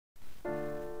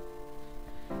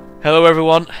Hello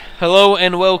everyone, hello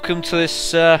and welcome to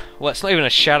this, well it's not even a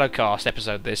Shadowcast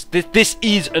episode this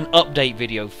is an update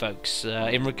video folks,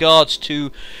 in regards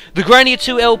to the Grandia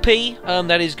 2 LP,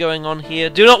 that is going on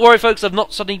here. Do not worry folks, I'm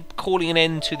not suddenly calling an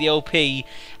end to the LP,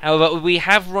 however we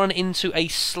have run into a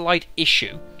slight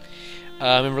issue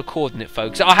in recording it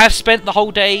folks. I have spent the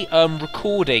whole day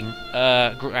recording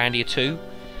Grandia 2,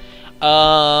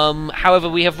 however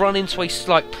we have run into a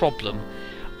slight problem.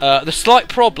 The slight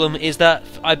problem is that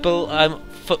to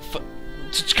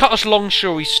cut us long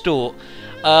story short,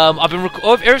 I've been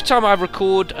every time I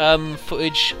record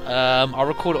footage, I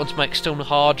record it onto my external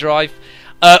hard drive.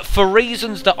 For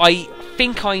reasons that I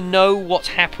think I know what's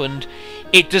happened,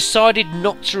 it decided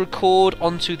not to record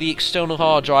onto the external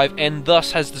hard drive, and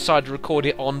thus has decided to record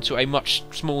it onto a much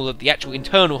smaller, the actual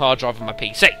internal hard drive of my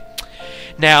PC.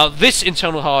 Now, this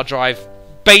internal hard drive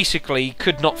basically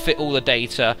could not fit all the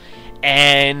data.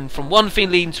 And from one thing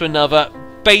leading to another,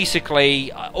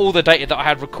 basically all the data that I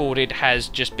had recorded has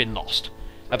just been lost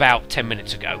about 10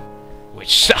 minutes ago,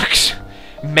 which sucks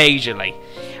majorly.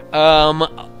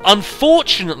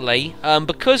 Unfortunately,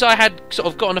 because I had sort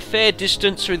of gotten a fair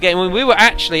distance through the game, when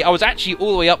I was actually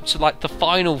all the way up to like the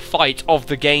final fight of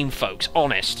the game, folks.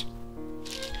 Honest.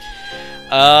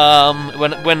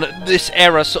 When this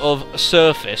error sort of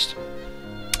surfaced.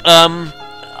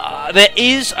 There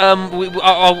is,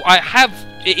 I have,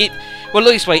 well,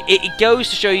 look this way, it goes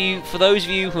to show you, for those of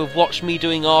you who have watched me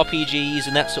doing RPGs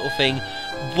and that sort of thing,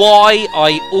 why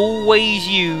I always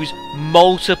use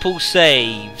multiple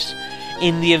saves.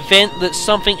 In the event that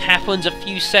something happens a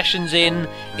few sessions in,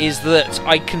 is that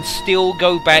I can still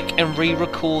go back and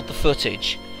re-record the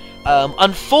footage.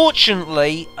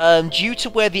 Unfortunately, due to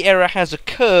where the error has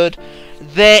occurred,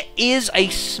 there is a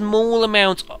small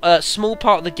amount, small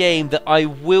part of the game that I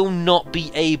will not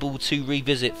be able to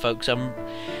revisit, folks.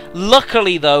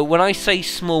 Luckily, though, when I say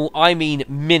small, I mean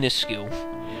minuscule.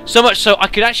 So much so, I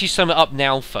could actually sum it up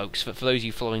now, folks, for those of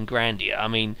you following Grandia. I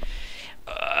mean,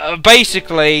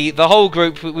 basically, the whole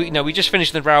group, we just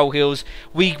finished the Rowell Hills.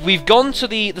 We've gone to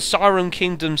the Siren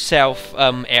Kingdom South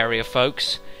area,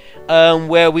 folks.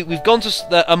 Where we've gone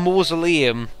to a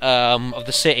mausoleum of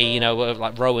the city, where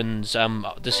like Rowan's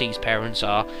deceased parents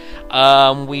are.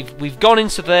 We've gone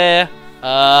into there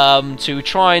to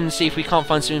try and see if we can't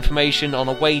find some information on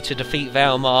a way to defeat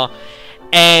Valmar.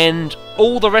 And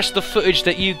all the rest of the footage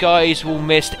that you guys will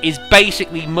miss is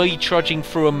basically me trudging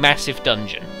through a massive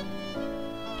dungeon.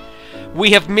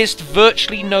 We have missed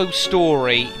virtually no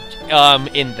story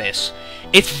in this.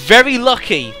 It's very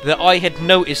lucky that I had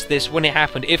noticed this when it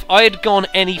happened. If I had gone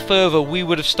any further, we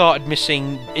would have started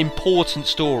missing important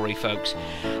story, folks.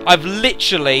 I've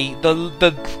literally,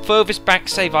 the furthest back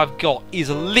save I've got is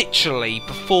literally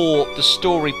before the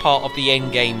story part of the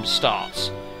end game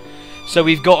starts. So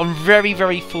we've gotten very,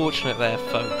 very fortunate there,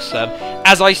 folks.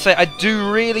 As I say, I do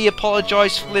really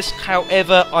apologise for this.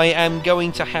 However, I am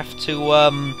going to have to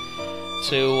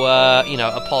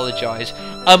apologise.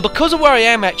 Because of where I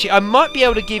am, actually, I might be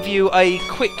able to give you a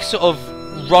quick sort of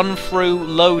run-through,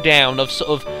 lowdown of sort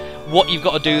of what you've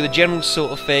got to do, the general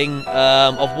sort of thing,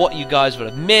 of what you guys would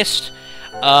have missed.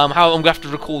 How I'm going to have to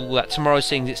record all that tomorrow,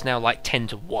 seeing it's now like 10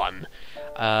 to 1.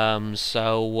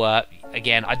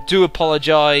 Again, I do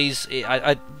apologise.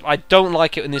 I don't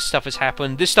like it when this stuff has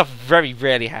happened. This stuff very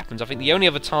rarely happens. I think the only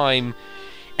other time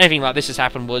anything like this has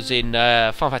happened was in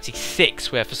Final Fantasy VI,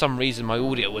 where for some reason my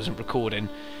audio wasn't recording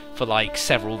for like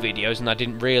several videos and I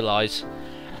didn't realise.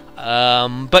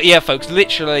 But yeah, folks,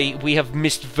 literally we have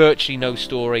missed virtually no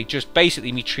story, just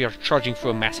basically me trudging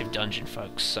through a massive dungeon,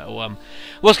 folks. So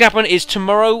what's going to happen is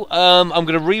tomorrow I'm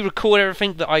going to re-record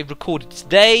everything that I recorded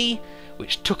today,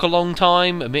 which took a long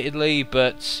time, admittedly,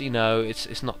 but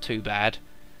it's not too bad,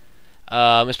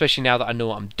 especially now that I know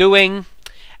what I'm doing.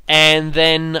 And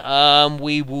then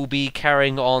we will be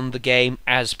carrying on the game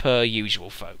as per usual,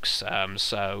 folks.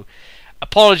 So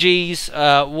apologies.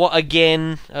 What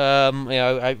again?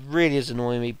 It really is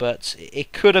annoying me, but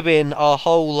it could have been a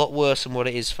whole lot worse than what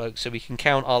it is, folks. So we can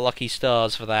count our lucky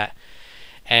stars for that.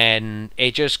 And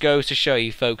it just goes to show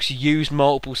you, folks, use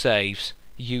multiple saves.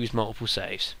 Use multiple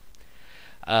saves.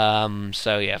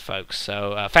 So yeah, folks.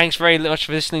 So thanks very much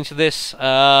for listening to this.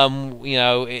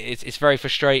 It's very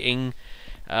frustrating.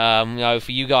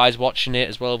 For you guys watching it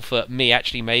as well for me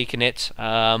actually making it.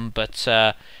 But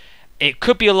it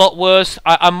could be a lot worse.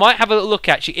 I might have a little look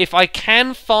actually. If I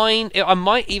can find, I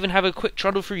might even have a quick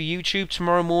trundle through YouTube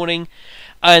tomorrow morning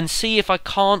and see if I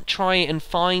can't try and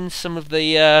find some of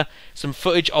the some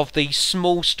footage of the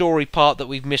small story part that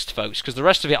we've missed, folks. Because the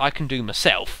rest of it I can do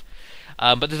myself.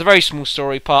 But there's a very small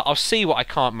story part. I'll see what I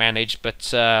can't manage, but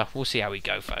we'll see how we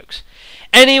go, folks.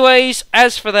 Anyways,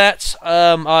 as for that,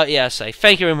 yeah, I say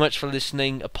thank you very much for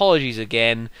listening. Apologies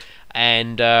again.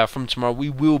 And from tomorrow, we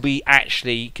will be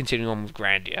actually continuing on with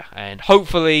Grandia. And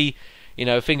hopefully,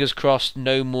 fingers crossed,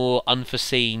 no more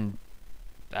unforeseen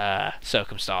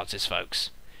circumstances,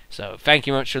 folks. So, thank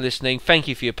you much for listening. Thank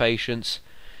you for your patience.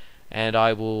 And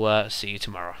I will see you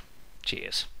tomorrow.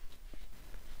 Cheers.